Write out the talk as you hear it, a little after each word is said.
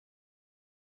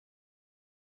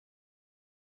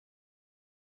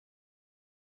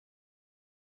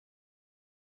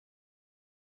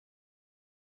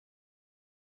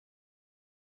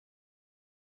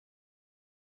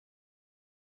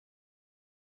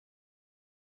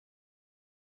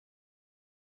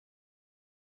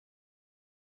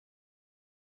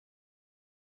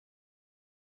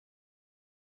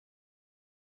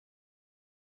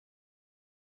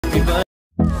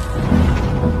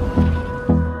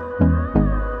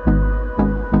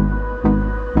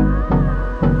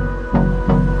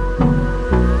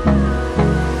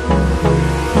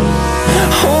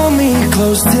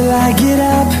close till I get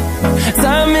up.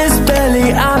 Time is barely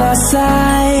on our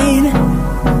side.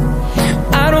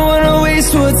 I don't wanna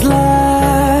waste what's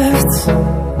left.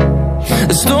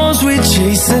 The storms we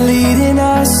chase are leading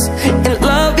us, and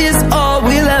love is all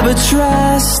we'll ever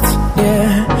trust.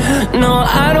 Yeah, no,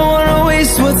 I don't wanna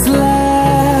waste what's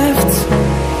left.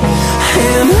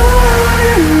 And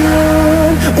on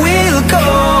we'll go,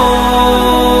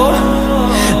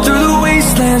 through the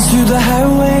wastelands, through the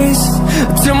highways,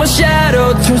 till my shadow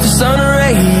turns to sun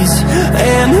rays.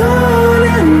 And on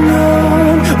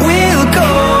we'll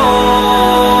go,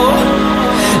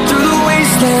 through the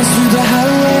wastelands, through the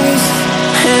highways,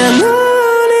 and on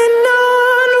we'll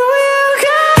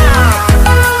go.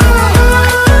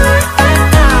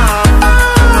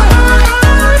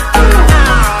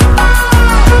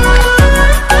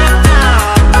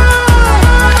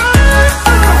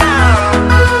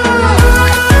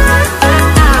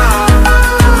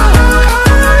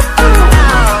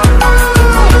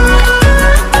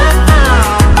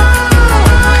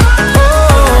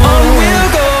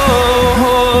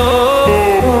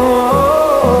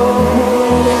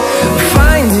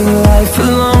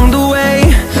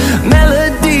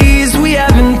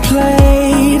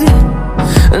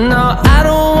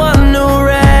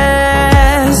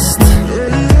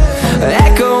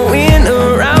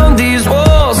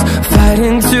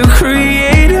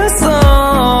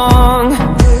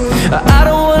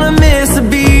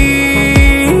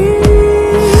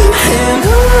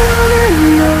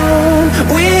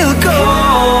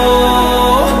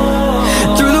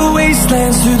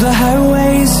 Through the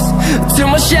highways, till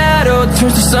my shadow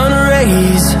turns to sun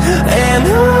rays. And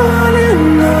on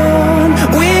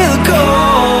we'll go,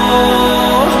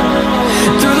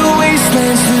 through the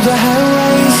wastelands, through the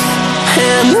highways,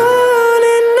 and on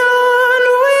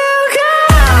we'll go.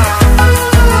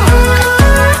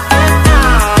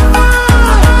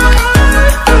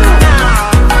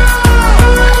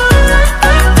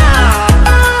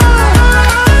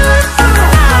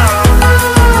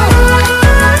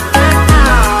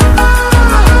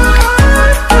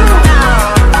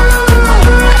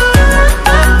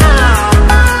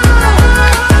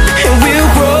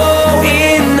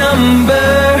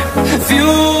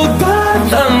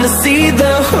 See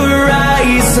the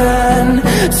horizon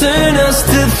turn us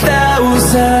to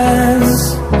thousands,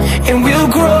 and we'll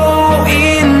grow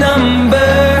in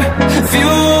number,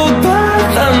 fueled by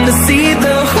them. To see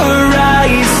the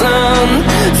horizon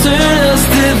turn us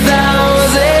to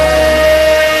thousands,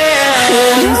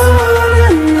 and on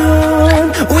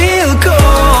we'll go,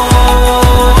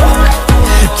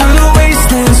 through the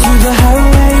wastelands, through the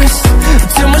highways,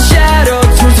 till my shadow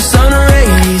turns to sun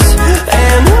rays.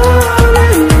 And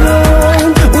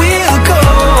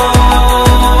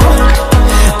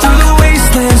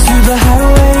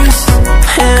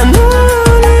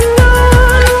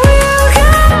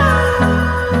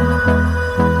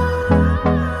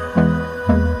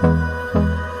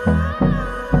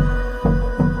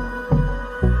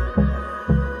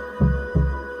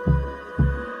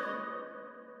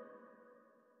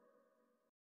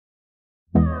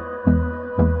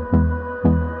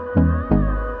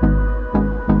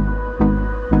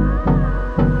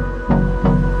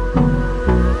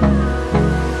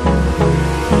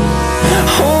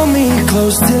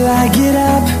close till I get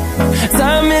up.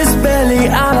 Time is barely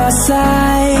on our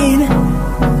side.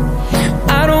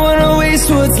 I don't wanna waste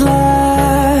what's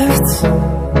left.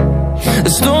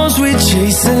 The storms we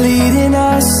chase are leading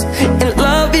us, and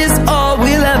love is all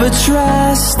we'll ever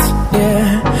trust.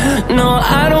 Yeah, no,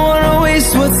 I don't wanna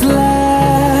waste what's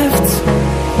left.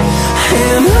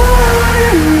 And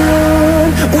on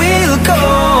we'll go,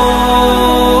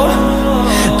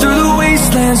 through the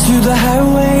wastelands, through the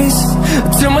highways,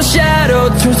 till my shadow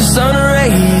turns to sun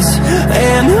rays.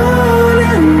 And on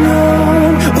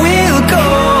we'll go,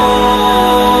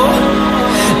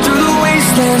 through the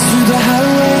wastelands, through the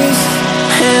highways,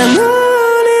 and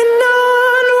on we'll go.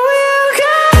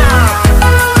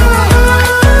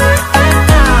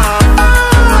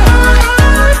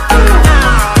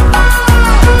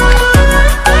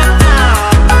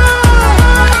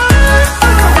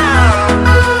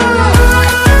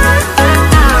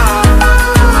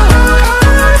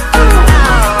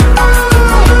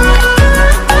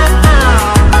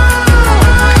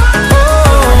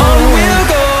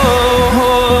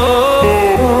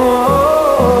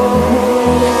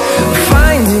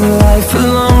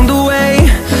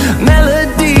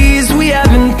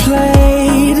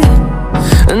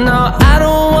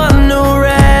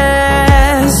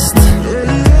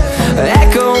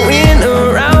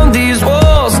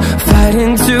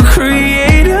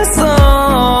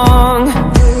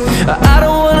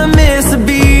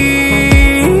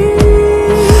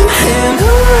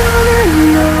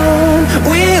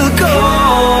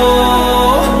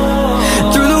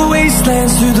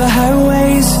 the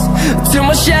highways, till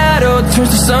my shadow turns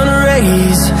to sun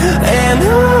rays. And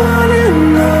on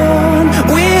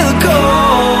we'll go,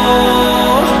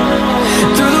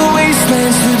 through the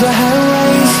wastelands, through the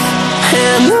highways.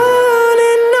 And on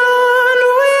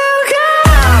we'll go.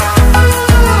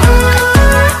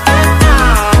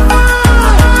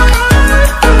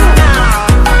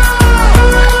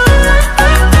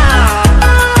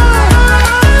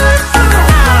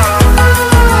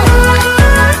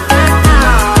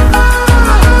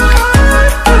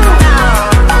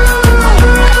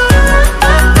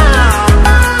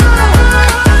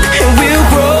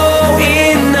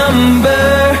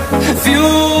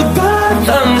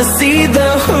 See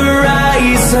the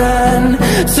horizon,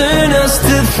 turn us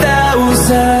to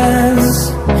thousands,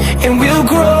 and we'll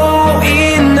grow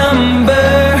in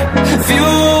number,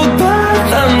 fueled by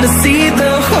them to see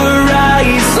the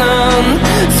horizon,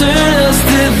 turn us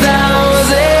to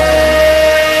thousands.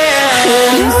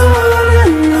 And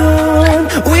on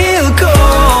we'll go,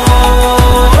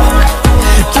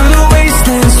 through the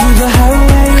wastelands, through the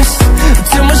highways,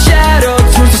 till my shadow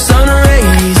turns to sun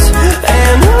rays.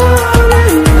 And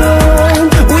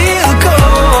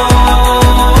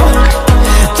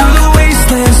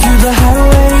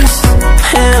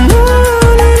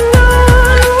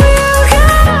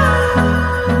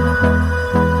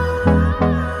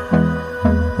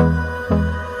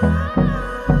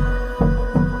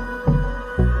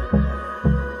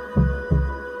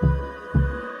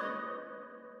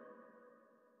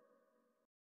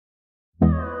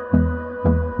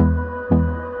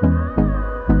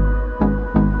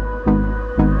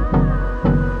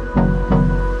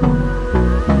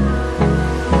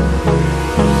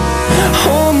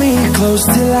close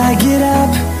till I get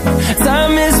up,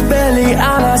 time is barely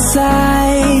on our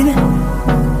side.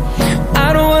 I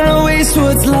don't wanna waste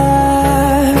what's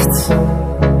left.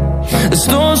 The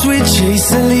storms we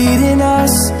chase are leading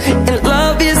us, and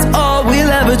love is all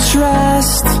we'll ever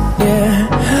trust. Yeah,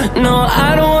 no,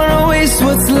 I don't wanna waste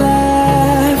what's left.